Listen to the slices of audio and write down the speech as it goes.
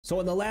So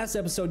in the last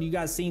episode, you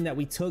guys seen that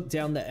we took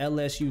down the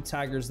LSU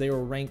Tigers. They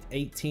were ranked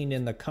 18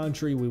 in the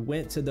country. We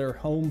went to their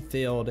home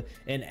field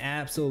and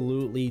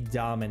absolutely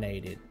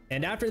dominated.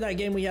 And after that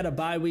game, we had a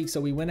bye week,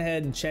 so we went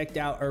ahead and checked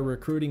out our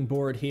recruiting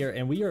board here,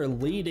 and we are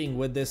leading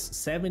with this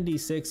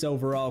 76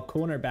 overall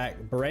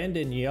cornerback,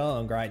 Brandon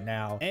Young, right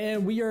now.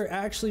 And we are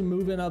actually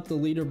moving up the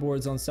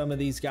leaderboards on some of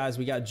these guys.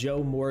 We got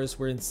Joe Morris.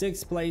 We're in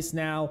 6th place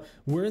now.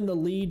 We're in the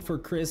lead for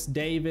Chris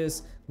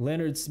Davis,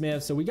 Leonard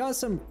Smith. So we got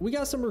some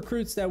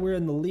recruits that we're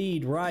in the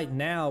lead right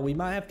now. We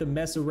might have to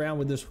mess around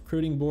with this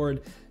recruiting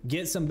board,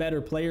 get some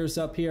better players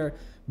up here.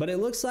 But it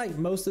looks like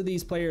most of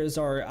these players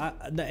are,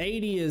 the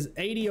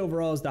 80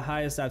 overall is the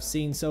highest I've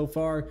seen so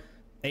far.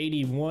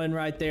 81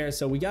 right there.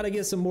 So we got to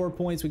get some more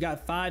points. We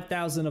got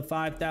 5,000 of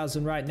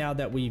 5,000 right now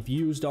that we've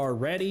used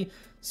already.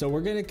 So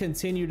we're going to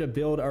continue to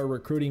build our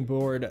recruiting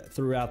board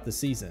throughout the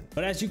season.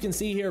 But as you can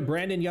see here,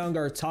 Brandon Young,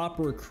 our top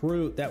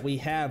recruit that we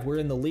have, we're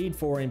in the lead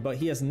for him, but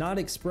he has not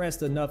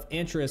expressed enough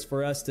interest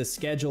for us to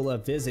schedule a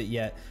visit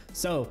yet.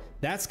 So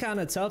that's kind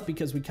of tough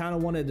because we kind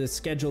of wanted to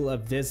schedule a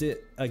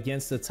visit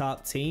against the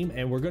top team,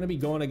 and we're going to be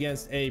going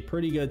against a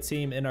pretty good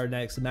team in our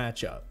next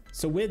matchup.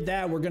 So with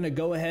that, we're going to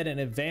go ahead and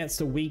advance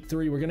to week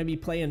 3. We're going to be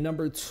playing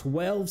number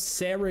 12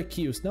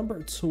 Syracuse.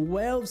 Number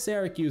 12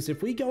 Syracuse.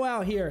 If we go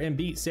out here and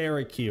beat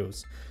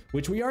Syracuse,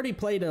 which we already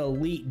played an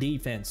elite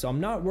defense, so I'm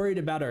not worried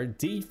about our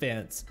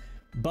defense,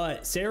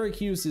 but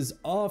Syracuse's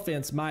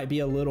offense might be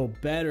a little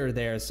better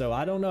there. So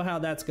I don't know how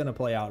that's going to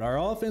play out. Our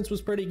offense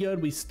was pretty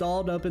good. We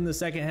stalled up in the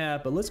second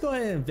half, but let's go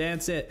ahead and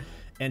advance it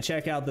and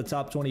check out the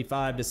top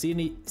 25 to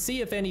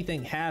see if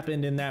anything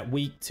happened in that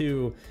week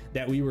 2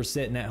 that we were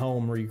sitting at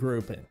home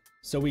regrouping.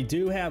 So we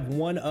do have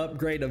one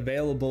upgrade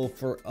available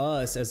for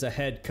us as a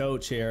head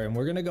coach here, and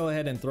we're going to go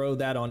ahead and throw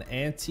that on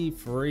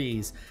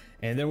anti-freeze.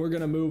 And then we're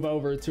going to move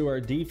over to our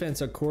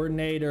defensive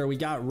coordinator. We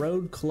got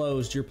road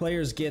closed. Your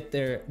players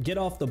get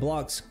off the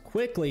blocks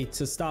quickly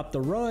to stop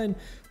the run.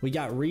 We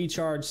got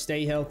recharge,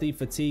 stay healthy,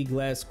 fatigue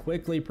less,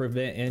 quickly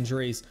prevent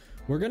injuries.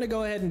 We're going to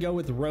go ahead and go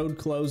with road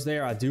closed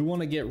there. I do want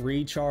to get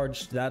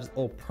recharged. That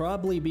will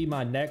probably be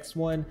my next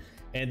one.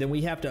 And then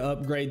we have to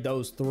upgrade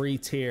those 3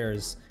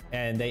 tiers,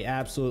 and they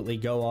absolutely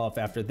go off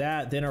after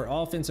that. Then our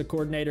offensive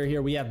coordinator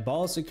here, we have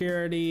ball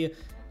security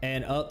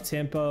and up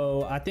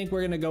tempo. I think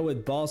we're going to go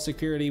with ball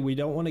security. We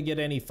don't want to get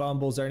any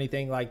fumbles or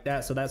anything like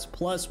that. So that's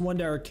 +1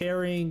 to our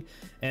carrying,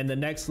 and the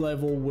next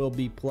level will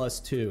be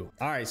 +2.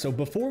 All right, so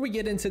before we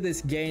get into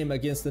this game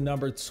against the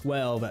number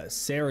 12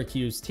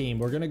 Syracuse team,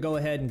 we're going to go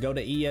ahead and go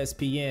to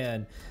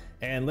ESPN.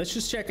 And let's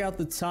just check out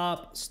the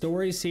top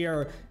stories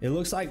here. It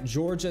looks like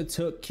Georgia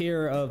took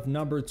care of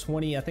number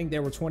 20. I think they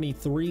were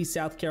 23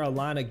 South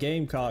Carolina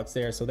Gamecocks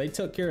there. So they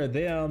took care of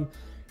them.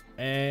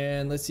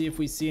 And let's see if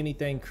we see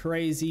anything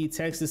crazy.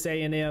 Texas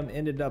A&M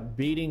ended up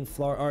beating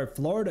Florida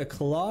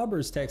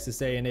clobbers Texas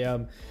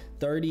A&M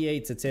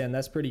 38-10.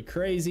 That's pretty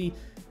crazy.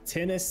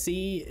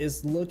 Tennessee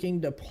is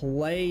looking to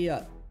play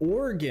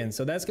Oregon,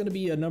 so that's going to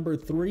be a number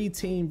 3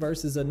 team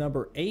versus a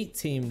number 8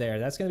 team there.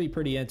 That's going to be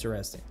pretty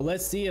interesting.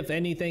 Let's see if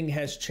anything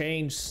has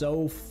changed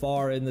so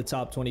far in the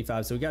top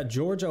 25. So we got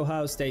Georgia,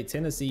 Ohio State,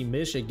 Tennessee,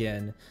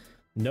 Michigan.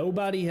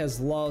 Nobody has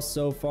lost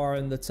so far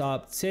in the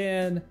top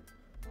 10,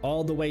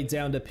 all the way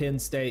down to Penn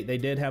State. They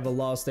did have a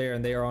loss there,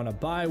 and they are on a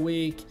bye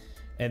week.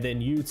 And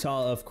then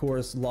Utah, of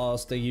course,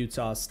 lost to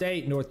Utah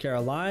State. North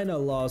Carolina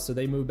lost, so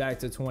they moved back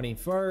to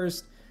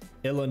 21st.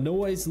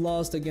 Illinois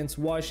lost against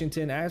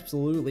Washington,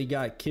 absolutely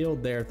got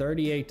killed there,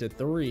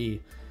 38-3.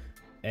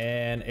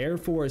 And Air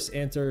Force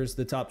enters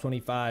the top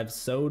 25,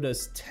 so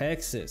does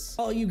Texas.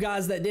 All you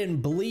guys that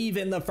didn't believe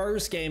in the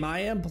first game, I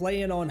am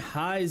playing on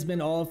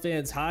Heisman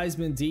offense,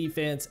 Heisman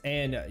defense,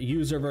 and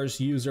user versus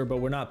user, but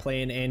we're not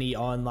playing any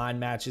online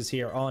matches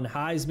here on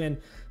Heisman.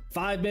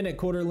 5-minute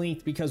quarter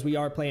length because we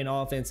are playing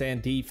offense and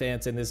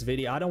defense in this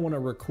video. I don't want to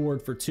record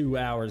for 2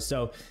 hours.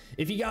 So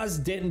if you guys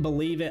didn't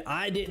believe it,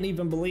 I didn't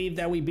even believe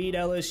that we beat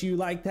LSU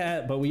like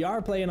that, but we are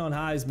playing on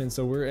Heisman.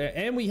 So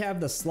we have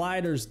the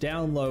sliders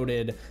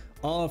downloaded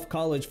off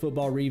College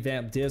Football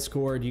Revamped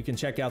Discord. You can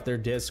check out their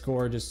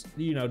Discord.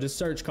 Just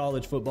search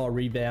College Football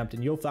Revamped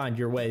and you'll find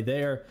your way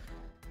there.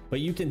 But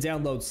you can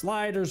download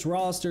sliders,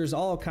 rosters,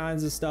 all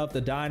kinds of stuff,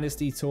 the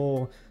Dynasty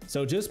tool.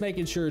 So just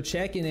making sure,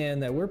 checking in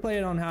that we're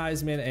playing on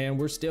Heisman and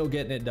we're still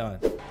getting it done.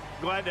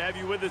 Glad to have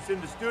you with us in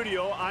the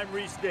studio. I'm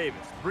Reese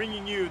Davis,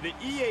 bringing you the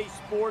EA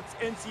Sports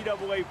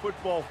NCAA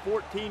Football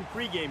 14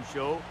 pregame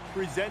show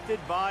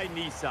presented by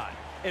Nissan.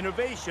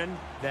 Innovation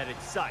that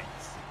excites.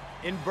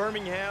 In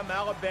Birmingham,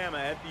 Alabama,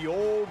 at the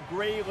old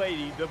Gray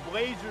Lady, the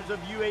Blazers of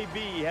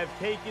UAB have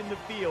taken the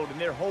field,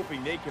 and they're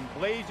hoping they can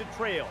blaze a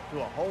trail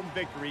to a home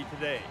victory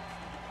today.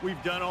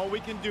 We've done all we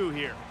can do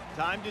here.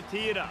 Time to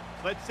tee it up.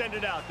 Let's send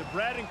it out to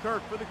Brad and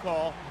Kirk for the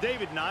call.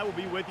 David and I will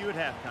be with you at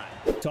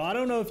halftime. So I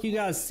don't know if you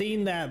guys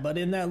seen that, but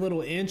in that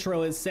little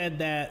intro, it said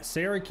that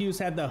Syracuse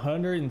had the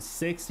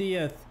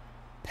 160th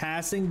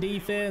passing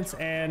defense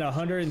and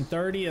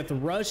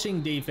 130th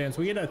rushing defense.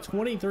 We get a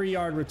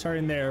 23-yard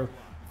return there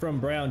from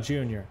Brown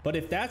Jr. But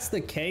if that's the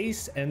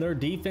case and their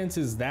defense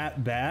is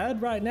that bad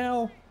right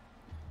now,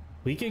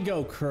 We could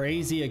go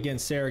crazy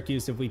against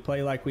Syracuse if we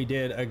play like we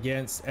did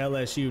against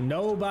LSU.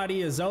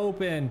 Nobody is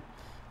open.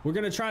 We're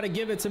going to try to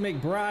give it to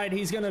McBride.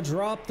 He's going to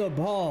drop the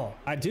ball.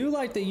 I do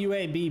like the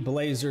UAB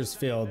Blazers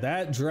field.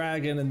 That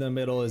dragon in the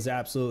middle is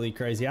absolutely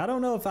crazy. I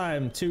don't know if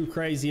I'm too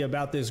crazy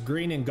about this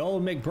green and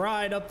gold.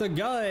 McBride up the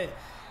gut.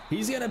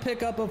 He's going to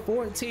pick up a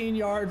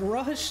 14-yard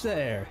rush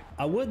there.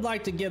 I would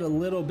like to get a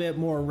little bit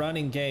more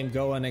running game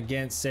going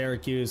against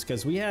Syracuse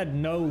because we had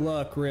no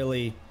luck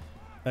really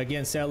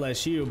against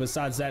LSU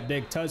besides that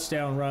big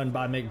touchdown run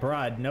by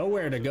McBride.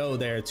 Nowhere to go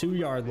there.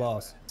 2-yard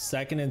loss.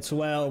 2nd and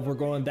 12. We're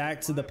going back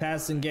to the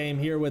passing game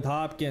here with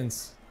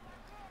Hopkins.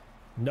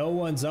 No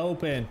one's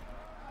open.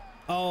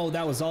 Oh,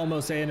 that was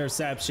almost an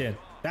interception.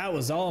 That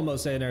was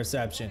almost an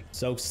interception.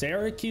 So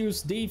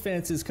Syracuse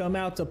defense has come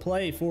out to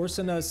play,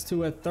 forcing us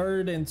to a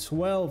 3rd and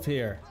 12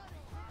 here.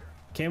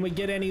 Can we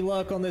get any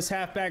luck on this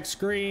halfback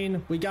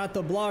screen? We got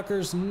the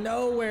blockers,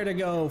 nowhere to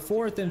go.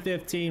 4th and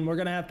 15. We're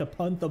going to have to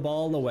punt the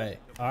ball away.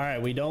 All right,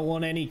 we don't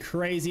want any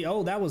crazy.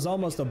 Oh, that was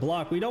almost a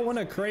block. We don't want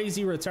a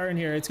crazy return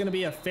here. It's going to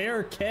be a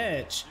fair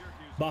catch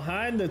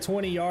behind the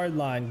 20-yard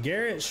line.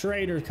 Garrett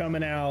Schrader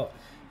coming out.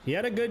 He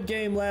had a good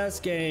game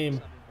last game.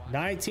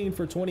 19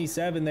 for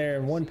 27 there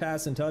and 1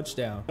 passing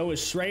touchdown. So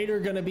is Schrader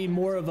going to be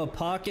more of a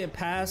pocket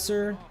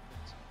passer?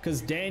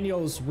 Because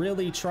Daniels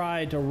really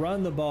tried to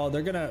run the ball.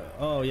 They're going to,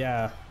 oh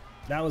yeah,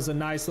 that was a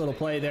nice little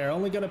play there.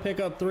 Only going to pick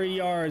up 3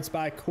 yards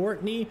by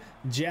Courtney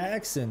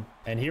Jackson.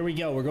 And here we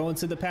go. We're going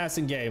to the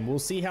passing game. We'll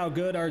see how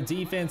good our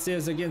defense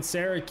is against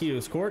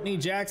Syracuse. Courtney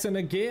Jackson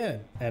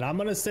again. And I'm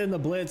going to send the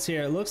blitz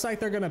here. It looks like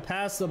they're going to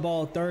pass the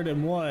ball 3rd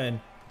and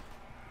 1.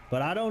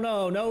 But I don't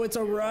know. No, it's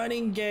a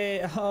running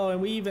game. Oh,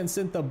 and we even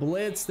sent the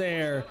blitz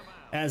there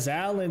as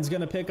Allen's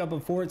going to pick up a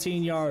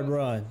 14-yard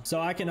run. So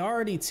I can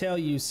already tell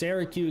you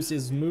Syracuse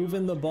is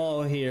moving the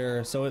ball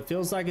here. So it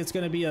feels like it's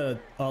going to be a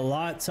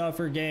lot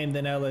tougher game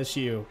than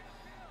LSU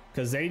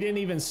because they didn't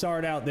even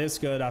start out this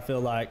good, I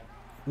feel like.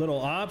 Little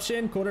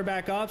option,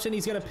 quarterback option.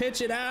 He's going to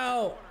pitch it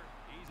out.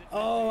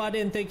 Oh, I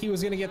didn't think he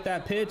was going to get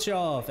that pitch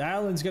off.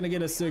 Allen's going to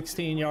get a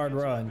 16-yard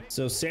run.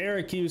 So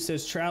Syracuse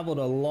has traveled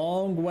a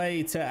long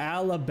way to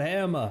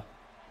Alabama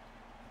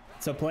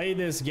to play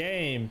this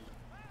game.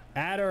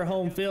 At our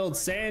home field,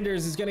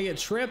 Sanders is going to get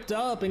tripped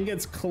up and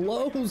gets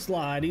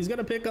clotheslined. He's going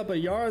to pick up a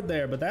yard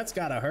there, but that's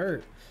got to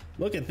hurt.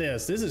 Look at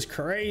this. This is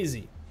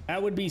crazy.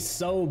 That would be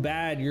so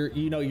bad.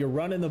 You're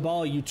running the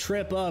ball, you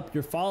trip up,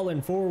 you're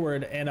falling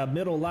forward, and a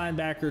middle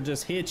linebacker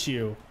just hits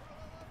you.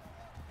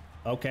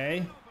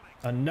 Okay.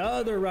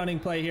 Another running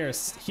play here.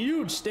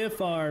 Huge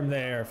stiff arm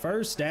there.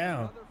 1st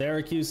down.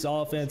 Syracuse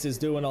offense is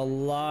doing a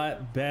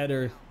lot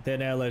better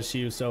than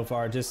LSU so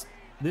far.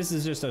 This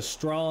is just a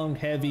strong,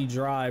 heavy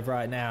drive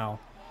right now.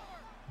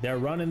 They're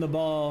running the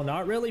ball,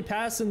 not really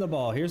passing the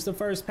ball. Here's the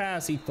first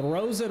pass. He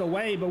throws it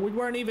away, but we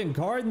weren't even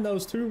guarding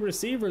those 2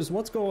 receivers.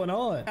 What's going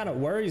on? Kind of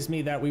worries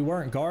me that we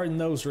weren't guarding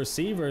those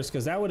receivers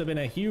because that would have been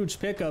a huge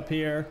pickup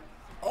here.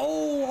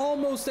 Oh,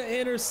 almost an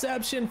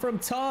interception from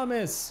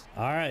Thomas.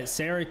 All right,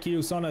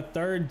 Syracuse on a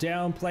 3rd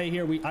down play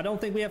here. I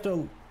don't think we have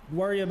to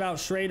worry about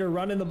Schrader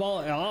running the ball.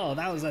 Oh,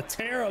 that was a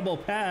terrible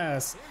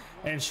pass.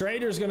 And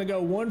Schrader's going to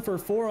go 1 for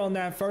 4 on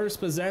that first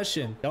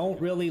possession.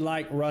 Don't really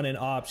like running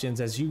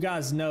options. As you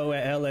guys know,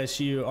 at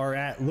LSU or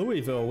at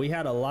Louisville, we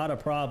had a lot of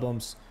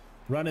problems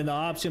running the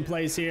option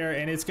plays here,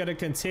 and it's going to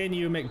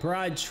continue.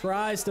 McBride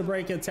tries to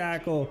break a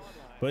tackle,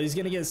 but he's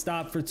going to get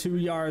stopped for 2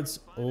 yards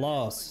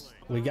loss.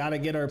 We got to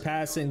get our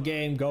passing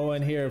game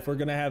going here if we're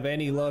going to have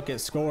any luck at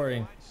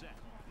scoring.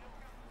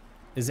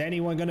 Is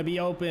anyone going to be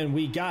open?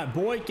 We got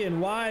Boykin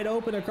wide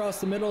open across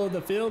the middle of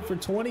the field for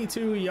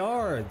 22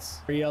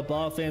 yards. Free up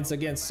offense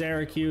against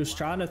Syracuse,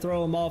 trying to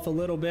throw them off a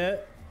little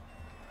bit.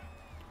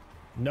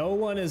 No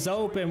one is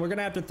open. We're going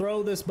to have to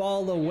throw this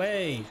ball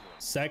away.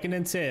 2nd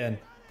and 10.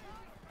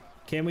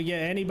 Can we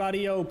get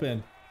anybody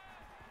open?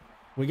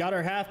 We got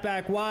our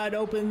halfback wide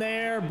open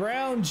there.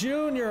 Brown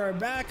Jr., our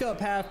backup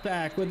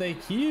halfback, with a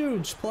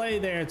huge play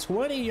there.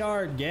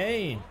 20-yard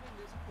gain.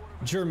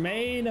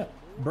 Jermaine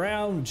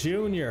Brown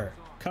Jr.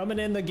 coming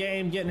in the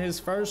game, getting his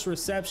first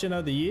reception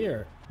of the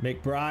year.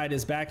 McBride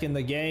is back in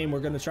the game.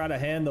 We're going to try to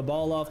hand the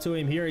ball off to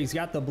him here. He's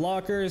got the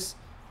blockers.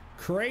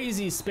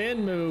 Crazy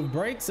spin move.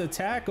 Breaks a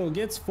tackle.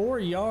 Gets 4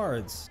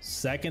 yards.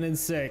 2nd and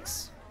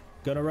 6.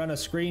 Going to run a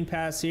screen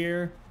pass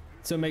here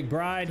to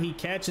McBride. He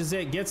catches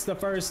it, gets the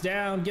 1st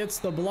down, gets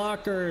the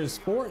blockers.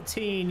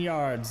 14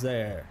 yards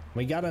there.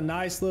 We got a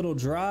nice little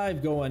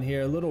drive going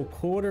here, a little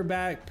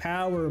quarterback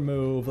power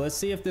move. Let's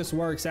see if this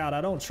works out.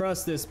 I don't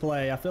trust this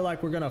play. I feel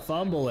like we're gonna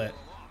fumble it.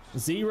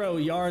 0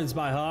 yards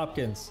by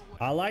Hopkins.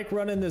 I like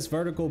running this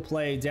vertical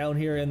play down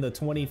here in the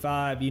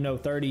 25,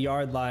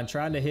 30-yard line,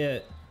 trying to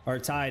hit our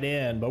tight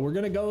end, but we're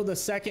gonna go the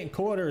 2nd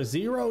quarter,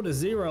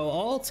 0-0,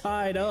 all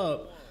tied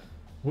up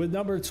with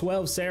number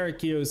 12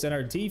 Syracuse, and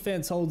our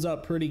defense holds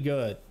up pretty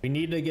good. We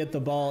need to get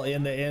the ball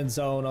in the end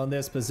zone on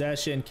this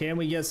possession. Can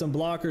we get some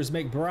blockers?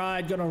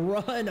 McBride gonna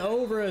run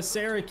over a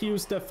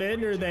Syracuse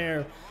defender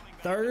there.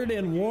 3rd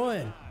and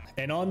 1.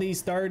 And on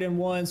these 3rd and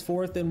 1s,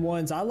 4th and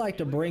 1s, I like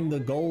to bring the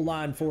goal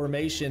line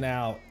formation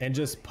out and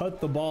just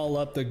put the ball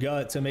up the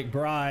gut to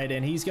McBride,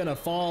 and he's going to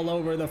fall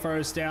over the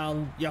first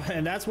down. Yeah,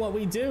 and that's what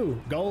we do.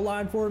 Goal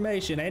line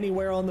formation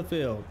anywhere on the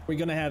field. We're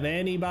going to have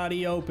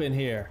anybody open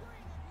here.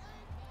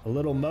 A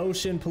little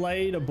motion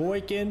play to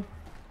Boykin.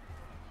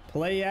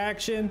 Play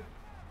action.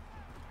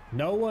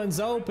 No one's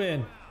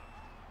open.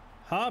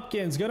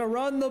 Hopkins going to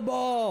run the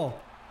ball.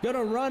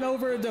 Gonna run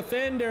over a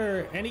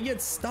defender, and he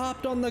gets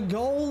stopped on the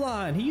goal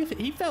line.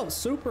 He felt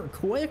super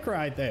quick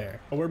right there.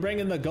 We're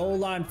bringing the goal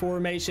line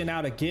formation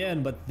out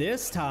again, but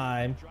this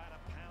time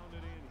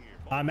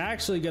I'm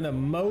actually gonna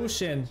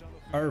motion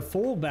our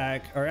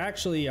fullback, or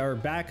actually our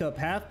backup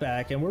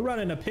halfback, and we're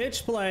running a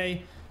pitch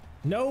play.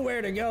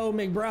 Nowhere to go.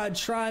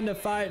 McBride trying to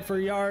fight for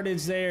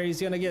yardage there.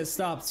 He's gonna get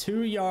stopped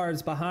 2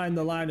 yards behind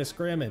the line of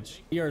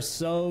scrimmage. We are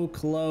so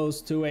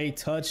close to a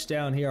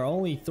touchdown here.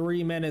 Only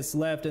 3 minutes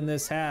left in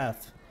this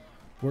half.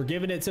 We're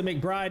giving it to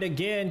McBride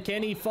again.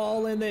 Can he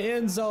fall in the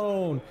end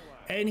zone?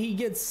 And he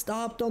gets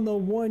stopped on the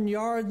 1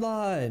 yard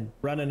line.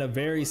 Running a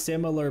very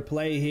similar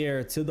play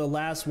here to the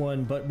last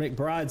one, but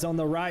McBride's on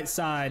the right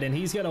side, and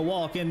he's gonna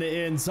walk in the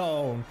end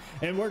zone.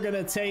 And we're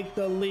gonna take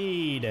the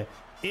lead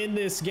in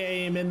this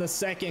game in the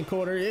 2nd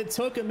quarter. It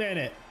took a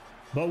minute,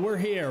 but we're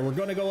here. We're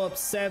gonna go up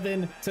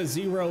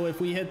 7-0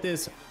 if we hit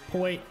this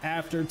point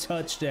after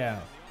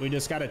touchdown. We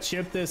just gotta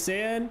chip this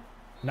in.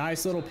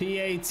 Nice little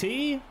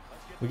PAT.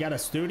 We got a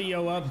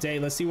studio update.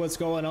 Let's see what's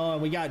going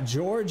on. We got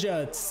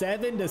Georgia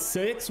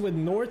 7-6 with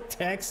North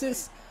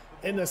Texas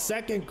in the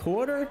 2nd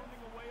quarter.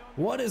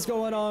 What is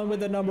going on with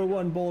the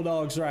 #1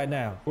 Bulldogs right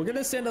now? We're going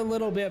to send a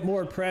little bit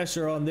more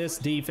pressure on this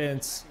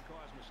defense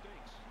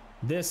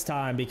this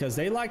time because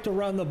they like to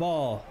run the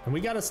ball. And we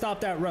got to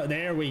stop that run.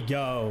 There we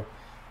go.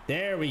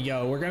 There we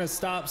go. We're going to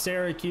stop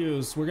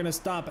Syracuse. We're going to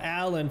stop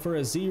Allen for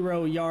a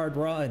 0 yard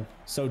run.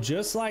 So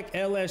just like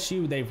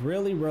LSU, they've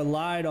really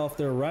relied off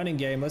their running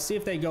game. Let's see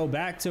if they go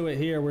back to it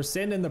here. We're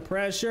sending the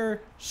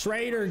pressure.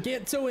 Schrader,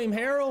 get to him,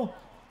 Harrell.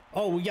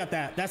 Oh, we got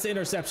that. That's an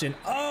interception.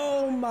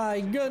 Oh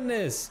my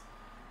goodness.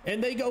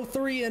 And they go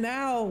 3 and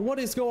out. What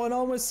is going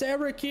on with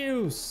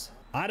Syracuse?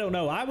 I don't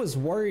know. I was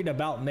worried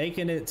about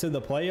making it to the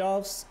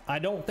playoffs. I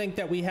don't think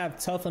that we have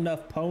tough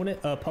enough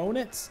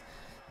opponents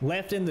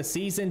left in the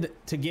season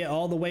to get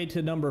all the way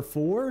to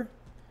 #4,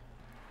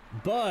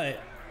 but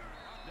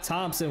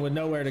Thompson with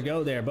nowhere to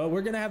go there. But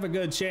we're gonna have a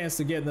good chance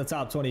to get in the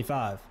top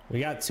 25. We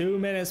got 2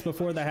 minutes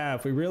before the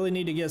half. We really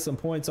need to get some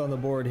points on the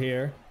board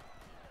here.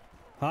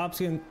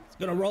 Hopkins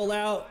gonna roll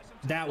out.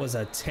 That was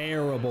a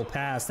terrible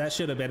pass. That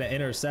should have been an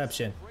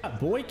interception.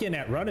 Boykin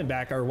at running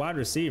back, our wide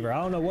receiver.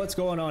 I don't know what's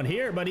going on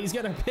here, but he's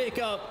gonna pick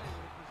up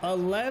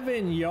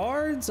 11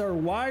 yards. Our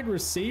wide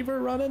receiver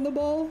running the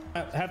ball.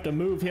 I have to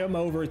move him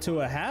over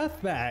to a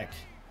halfback.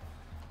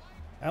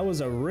 That was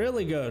a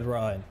really good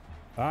run.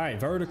 All right,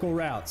 vertical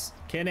routes.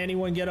 Can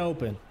anyone get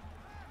open?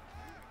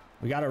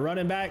 We got a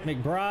running back,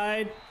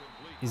 McBride.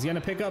 He's gonna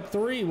pick up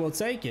 3. We'll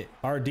take it.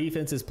 Our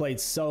defense has played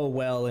so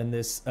well in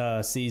this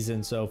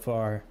season so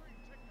far.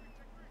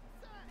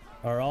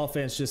 Our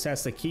offense just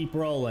has to keep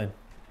rolling.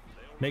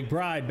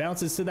 McBride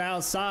bounces to the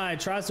outside,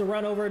 tries to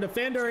run over a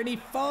defender, and he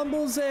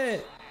fumbles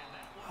it.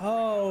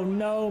 Oh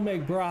no,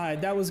 McBride.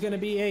 That was going to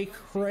be a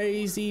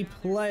crazy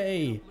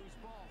play.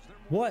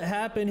 What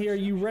happened here?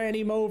 You ran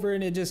him over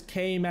and it just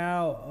came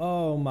out.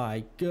 Oh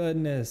my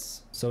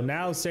goodness. So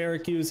now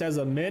Syracuse has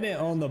a minute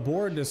on the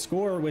board to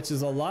score, which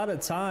is a lot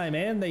of time,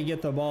 and they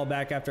get the ball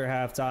back after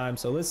halftime.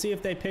 So let's see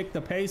if they pick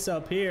the pace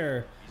up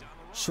here.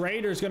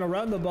 Schrader's going to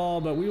run the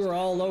ball, but we were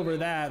all over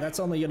that. That's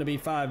only going to be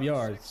 5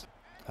 yards.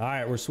 All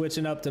right, we're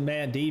switching up to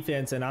man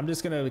defense, and I'm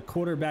just going to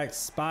quarterback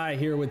spy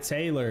here with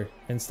Taylor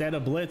instead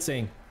of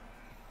blitzing.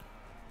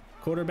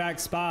 Quarterback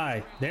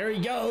spy. There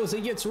he goes.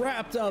 He gets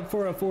wrapped up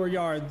for a 4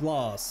 yard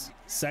loss.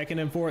 2nd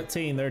and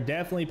 14. They're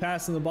definitely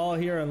passing the ball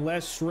here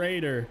unless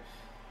Schrader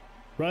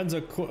runs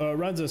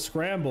a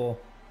scramble.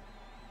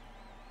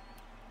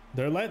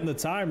 They're letting the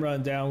time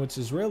run down, which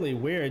is really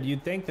weird.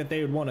 You'd think that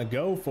they would want to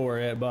go for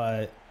it,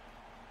 but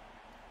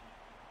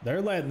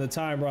they're letting the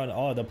time run.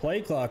 Oh, the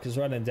play clock is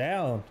running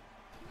down.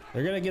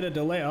 They're going to get a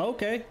delay.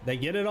 Okay, they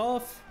get it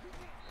off.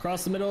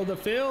 Across the middle of the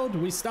field,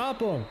 we stop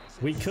them.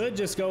 We could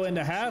just go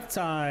into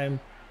halftime,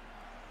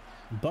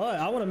 but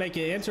I want to make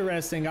it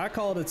interesting. I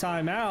called a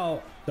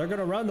timeout. They're going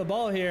to run the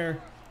ball here.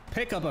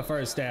 Pick up a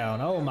first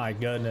down. Oh, my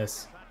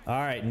goodness.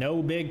 All right,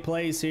 no big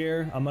plays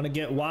here. I'm going to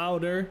get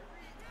Wilder.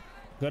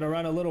 Going to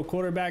run a little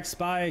quarterback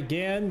spy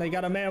again. They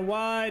got a man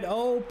wide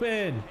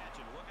open.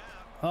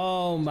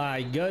 Oh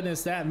my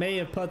goodness, that may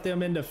have put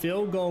them into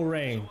field goal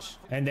range.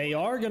 And they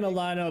are going to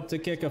line up to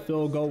kick a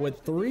field goal with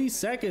 3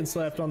 seconds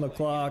left on the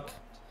clock.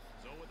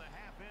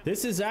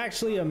 This is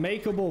actually a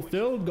makeable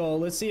field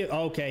goal. Let's see it.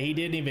 Okay, he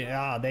didn't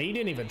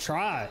even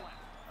try.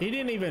 He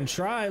didn't even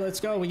try.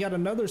 Let's go. We got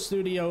another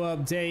studio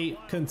update.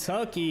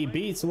 Kentucky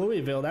beats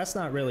Louisville. That's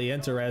not really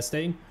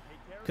interesting.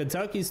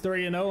 Kentucky's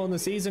 3-0 on the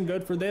season.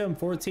 Good for them.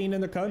 14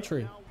 in the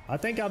country. I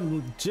think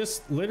I'm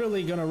just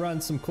literally going to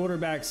run some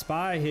quarterback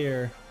spy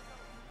here.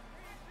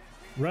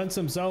 Run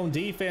some zone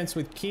defense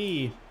with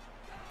Key.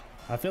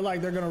 I feel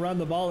like they're going to run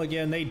the ball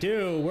again. They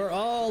do. We're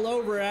all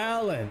over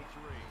Allen.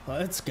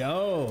 Let's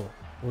go.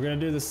 We're going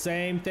to do the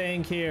same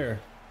thing here.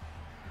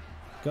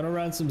 Going to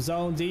run some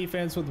zone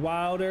defense with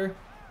Wilder.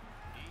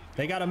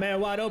 They got a man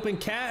wide open.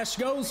 Cash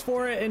goes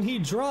for it, and he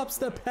drops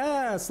the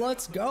pass.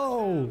 Let's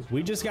go.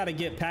 We just got to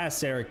get past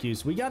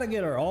Syracuse. We got to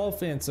get our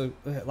offensive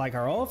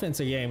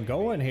game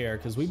going here,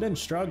 because we've been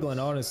struggling,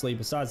 honestly,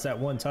 besides that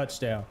one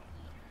touchdown.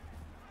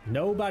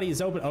 Nobody's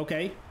open.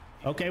 Okay,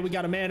 we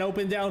got a man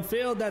open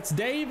downfield. That's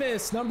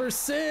Davis, number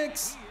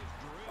 6,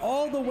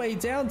 all the way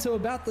down to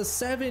about the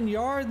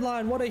 7-yard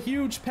line. What a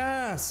huge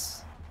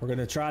pass. We're going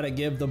to try to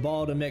give the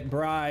ball to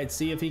McBride,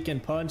 see if he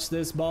can punch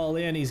this ball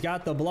in. He's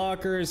got the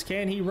blockers.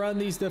 Can he run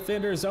these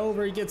defenders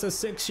over? He gets a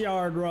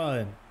 6-yard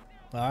run.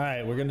 All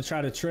right, we're going to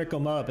try to trick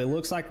him up. It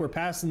looks like we're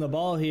passing the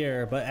ball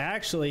here, but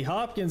actually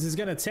Hopkins is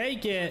going to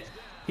take it.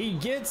 He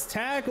gets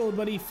tackled,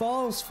 but he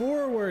falls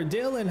forward.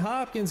 Dylan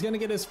Hopkins going to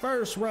get his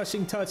first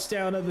rushing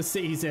touchdown of the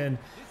season,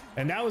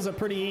 and that was a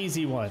pretty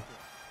easy one.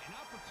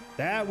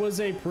 That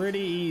was a pretty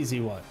easy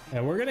one,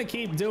 and we're going to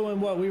keep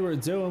doing what we were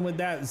doing with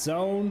that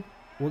zone.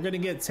 We're going to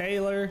get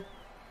Taylor.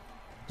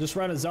 Just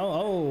run a zone.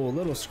 Oh,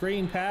 little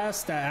screen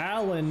pass to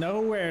Allen.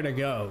 Nowhere to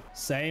go.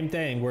 Same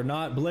thing. We're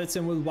not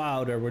blitzing with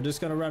Wilder. We're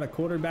just going to run a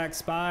quarterback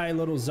spy,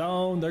 little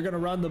zone. They're going to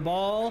run the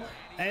ball,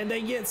 and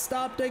they get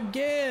stopped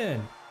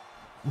again.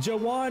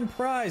 Jawan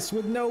Price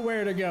with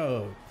nowhere to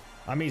go.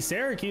 I mean,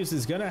 Syracuse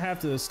is going to have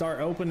to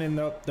start opening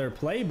up their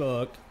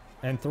playbook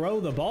and throw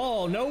the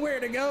ball. Nowhere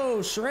to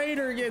go.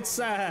 Schrader gets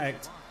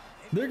sacked.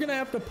 They're going to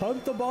have to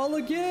punt the ball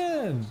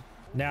again.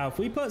 Now, if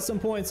we put some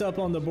points up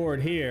on the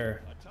board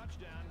here,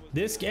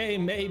 this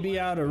game may be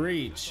out of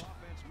reach.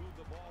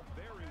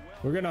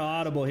 We're going to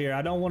audible here.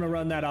 I don't want to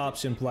run that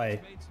option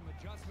play.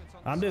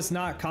 I'm just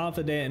not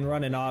confident in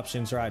running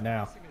options right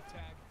now.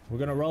 We're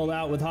going to roll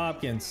out with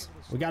Hopkins.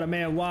 We got a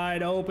man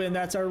wide open.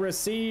 That's our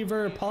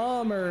receiver,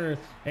 Palmer,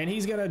 and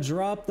he's going to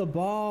drop the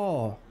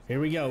ball. Here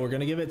we go. We're going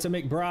to give it to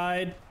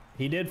McBride.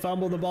 He did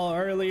fumble the ball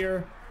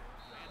earlier,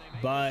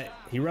 but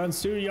he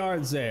runs 2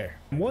 yards there.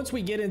 Once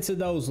we get into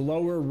those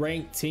lower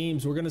ranked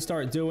teams, we're going to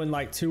start doing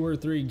like 2 or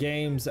 3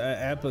 games an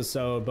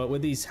episode. But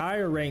with these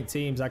higher ranked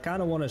teams, I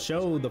kind of want to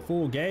show the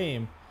full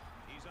game.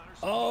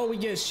 Oh, we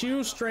get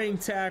shoestring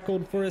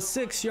tackled for a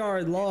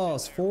 6-yard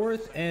loss.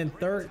 4th and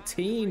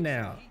 13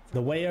 now.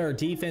 The way our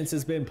defense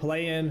has been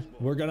playing,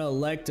 we're going to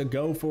elect to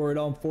go for it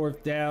on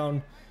 4th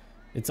down.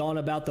 It's on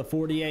about the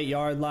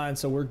 48-yard line,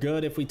 so we're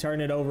good if we turn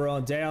it over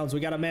on downs.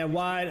 We got a man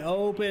wide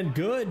open.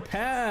 Good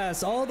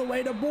pass all the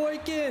way to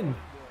Boykin.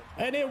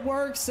 And it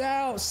works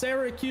out.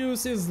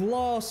 Syracuse is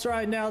lost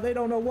right now. They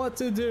don't know what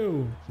to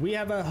do. We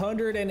have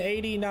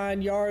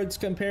 189 yards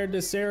compared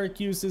to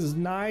Syracuse's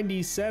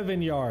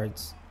 97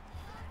 yards.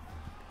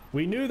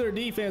 We knew their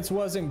defense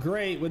wasn't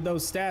great with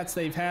those stats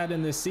they've had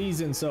in this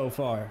season so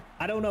far.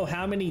 I don't know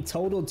how many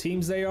total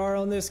teams they are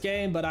on this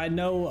game, but I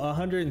know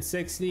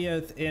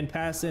 160th in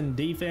passing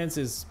defense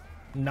is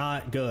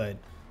not good.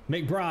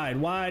 McBride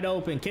wide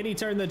open. Can he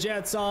turn the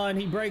Jets on?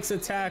 He breaks a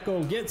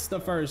tackle, gets the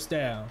first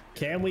down.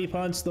 Can we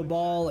punch the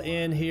ball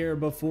in here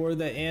before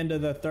the end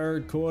of the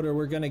 3rd quarter?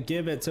 We're going to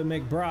give it to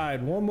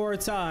McBride one more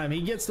time.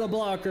 He gets the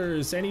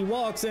blockers and he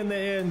walks in the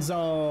end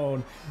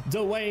zone.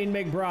 Dwayne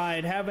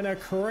McBride having a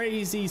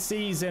crazy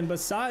season.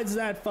 Besides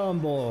that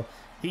fumble,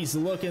 he's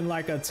looking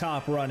like a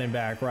top running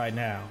back right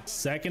now.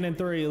 2nd and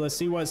 3. Let's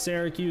see what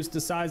Syracuse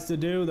decides to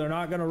do. They're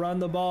not going to run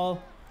the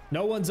ball.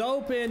 No one's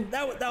open.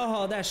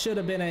 That should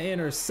have been an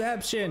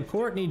interception.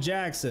 Courtney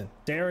Jackson.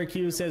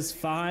 Syracuse has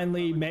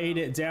finally made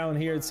it down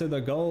here to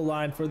the goal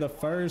line for the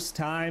first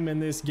time in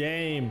this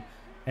game.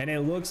 And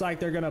it looks like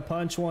they're going to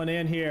punch one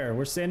in here.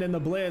 We're sending the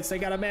blitz. They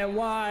got a man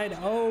wide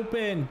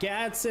open.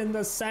 Gatson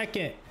the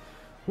 2nd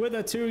with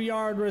a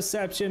 2-yard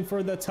reception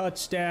for the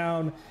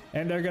touchdown.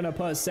 And they're going to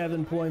put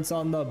 7 points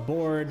on the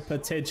board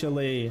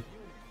potentially.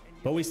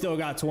 But we still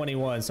got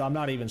 21, so I'm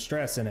not even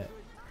stressing it.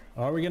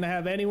 Are we going to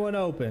have anyone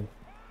open?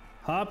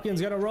 Hopkins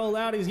going to roll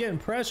out. He's getting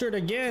pressured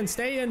again.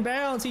 Stay in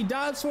bounds. He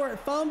dives for it.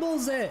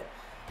 Fumbles it.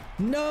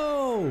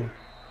 No.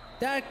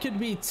 That could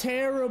be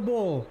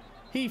terrible.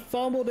 He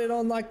fumbled it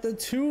on like the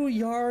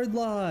 2-yard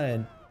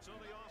line.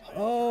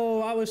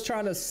 Oh, I was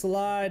trying to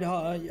slide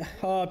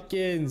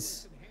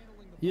Hopkins.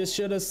 You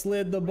should have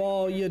slid the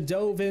ball. You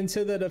dove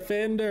into the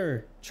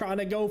defender. Trying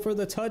to go for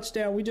the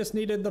touchdown. We just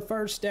needed the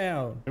first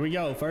down. Here we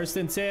go. 1st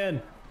and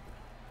 10.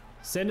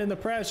 Sending the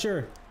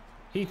pressure.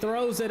 He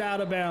throws it out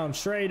of bounds.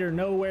 Schrader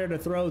nowhere to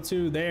throw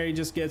to there. He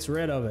just gets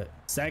rid of it.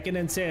 2nd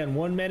and 10.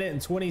 1 minute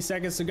and 20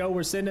 seconds to go.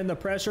 We're sending the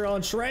pressure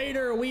on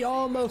Schrader. We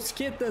almost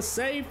get the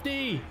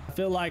safety. I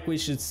feel like we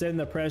should send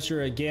the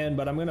pressure again,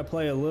 but I'm going to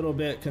play a little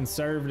bit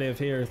conservative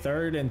here.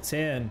 3rd and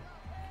 10.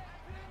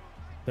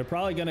 They're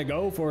probably going to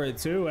go for it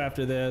too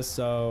after this,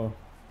 so...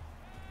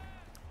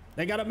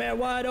 They got a man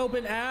wide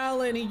open.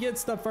 Allen, he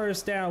gets the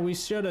first down. We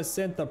should have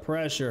sent the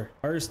pressure.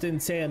 1st and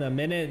 10. 1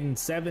 minute and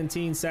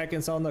 17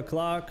 seconds on the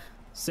clock.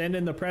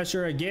 Sending the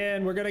pressure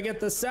again. We're going to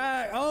get the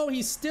sack. Oh,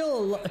 he's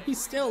still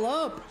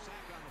up.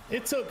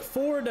 It took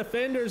 4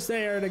 defenders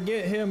there to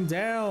get him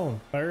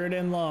down. 3rd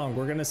and long.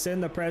 We're going to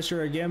send the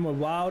pressure again with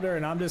Wilder,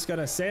 and I'm just going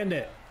to send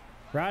it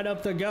right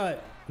up the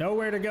gut.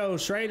 Nowhere to go.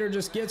 Schrader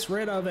just gets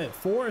rid of it.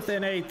 4th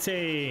and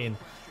 18.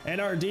 And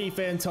our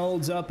defense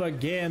holds up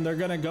again. They're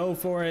going to go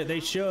for it. They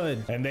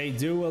should. And they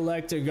do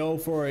elect to go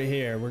for it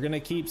here. We're going to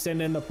keep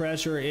sending the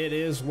pressure. It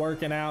is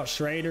working out.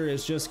 Schrader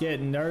is just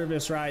getting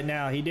nervous right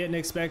now. He didn't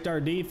expect our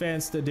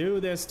defense to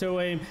do this to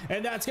him.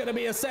 And that's going to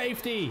be a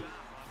safety.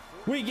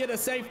 We get a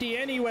safety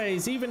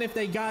anyways. Even if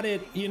they got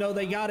it, you know,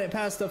 they got it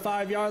past the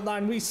 5-yard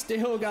line, we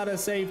still got a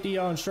safety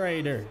on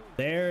Schrader.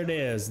 There it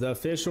is. The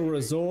official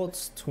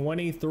results,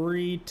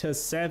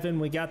 23-7.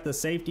 We got the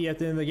safety at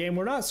the end of the game.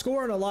 We're not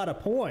scoring a lot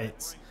of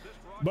points,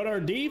 but our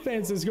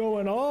defense is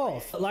going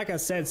off. Like I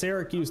said,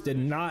 Syracuse did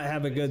not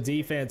have a good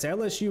defense.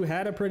 LSU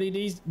had a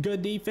pretty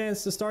good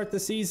defense to start the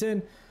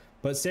season,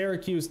 but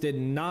Syracuse did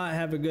not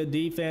have a good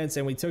defense,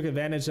 and we took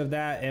advantage of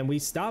that, and we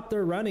stopped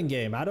their running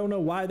game. I don't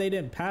know why they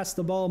didn't pass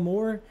the ball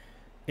more.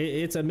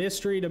 It's a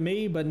mystery to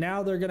me, but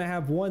now they're going to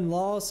have 1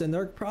 loss, and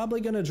they're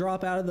probably going to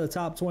drop out of the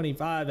top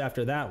 25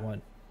 after that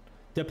one.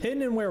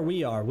 Depending where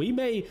we are, we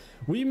may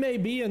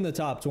be in the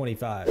top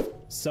 25.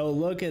 So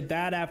look at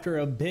that. After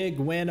a big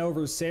win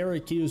over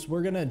Syracuse,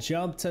 we're going to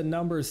jump to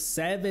number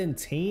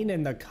 17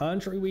 in the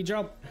country. We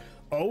jump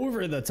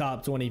over the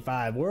top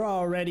 25. We're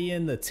already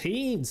in the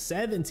teens.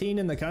 17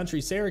 in the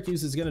country.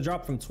 Syracuse is going to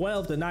drop from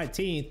 12th to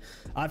 19th.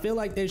 I feel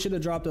like they should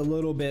have dropped a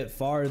little bit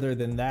farther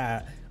than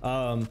that,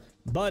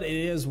 but it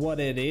is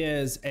what it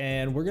is.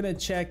 And we're going to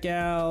check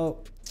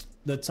out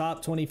the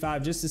top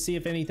 25 just to see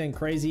if anything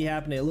crazy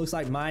happened. It looks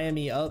like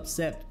Miami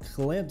upset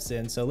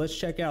Clemson, so let's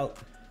check out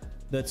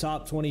the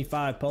top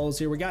 25 polls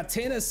here. We got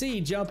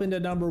Tennessee jumping to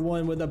number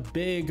 1 with a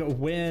big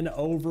win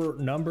over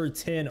number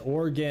 10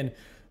 Oregon.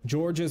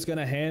 Georgia's going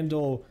to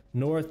handle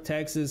North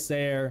Texas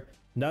there.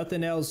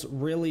 Nothing else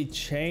really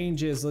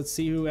changes. Let's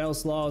see who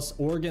else lost.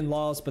 Oregon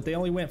lost, but they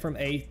only went from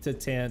 8th to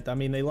 10th. I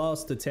mean, they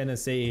lost to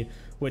Tennessee,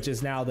 which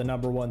is now the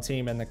number 1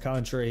 team in the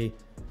country.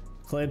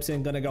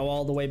 Clemson going to go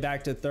all the way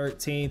back to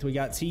 13th. We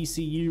got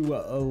TCU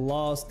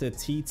lost to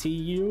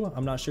TTU.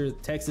 I'm not sure,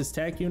 Texas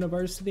Tech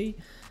University.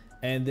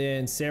 And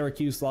then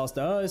Syracuse lost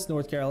to us.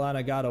 North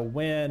Carolina got a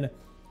win.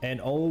 And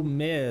Ole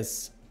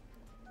Miss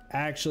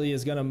actually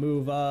is going to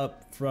move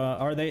up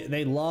from, or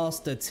they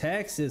lost to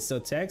Texas, so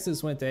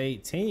Texas went to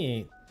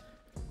 18th,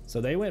 so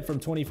they went from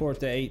 24th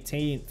to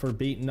 18th for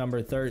beating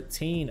number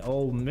 13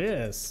 Ole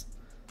Miss.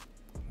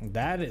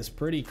 That is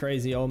pretty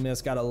crazy. Ole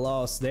Miss got a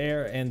loss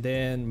there, and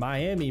then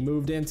Miami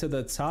moved into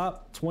the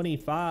top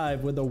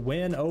 25 with a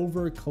win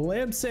over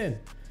Clemson.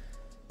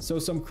 So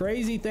some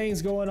crazy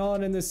things going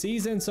on in the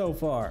season so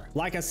far.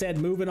 Like I said,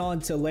 moving on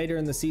to later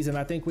in the season,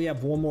 I think we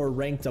have 1 more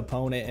ranked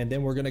opponent, and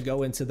then we're going to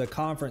go into the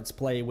conference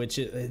play, which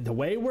the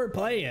way we're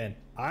playing,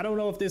 I don't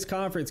know if this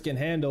conference can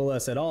handle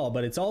us at all,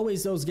 but it's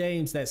always those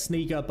games that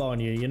sneak up on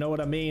you. You know what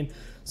I mean?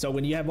 So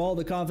when you have all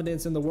the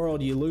confidence in the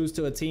world, you lose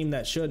to a team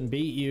that shouldn't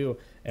beat you,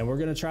 and we're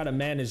going to try to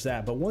manage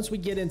that. But once we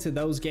get into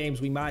those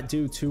games, we might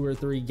do 2 or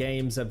 3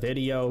 games of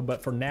video.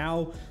 But for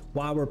now,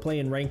 while we're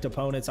playing ranked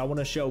opponents, I want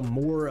to show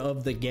more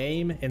of the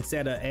game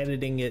instead of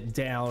editing it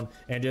down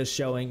and just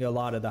showing a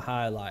lot of the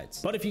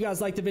highlights. But if you guys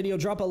like the video,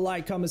 drop a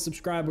like, comment,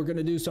 subscribe. We're going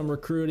to do some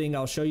recruiting.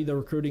 I'll show you the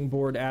recruiting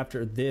board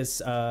after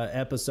this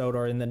episode,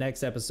 or in the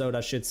next episode,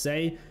 I should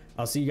say.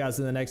 I'll see you guys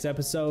in the next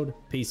episode.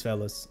 Peace,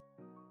 fellas.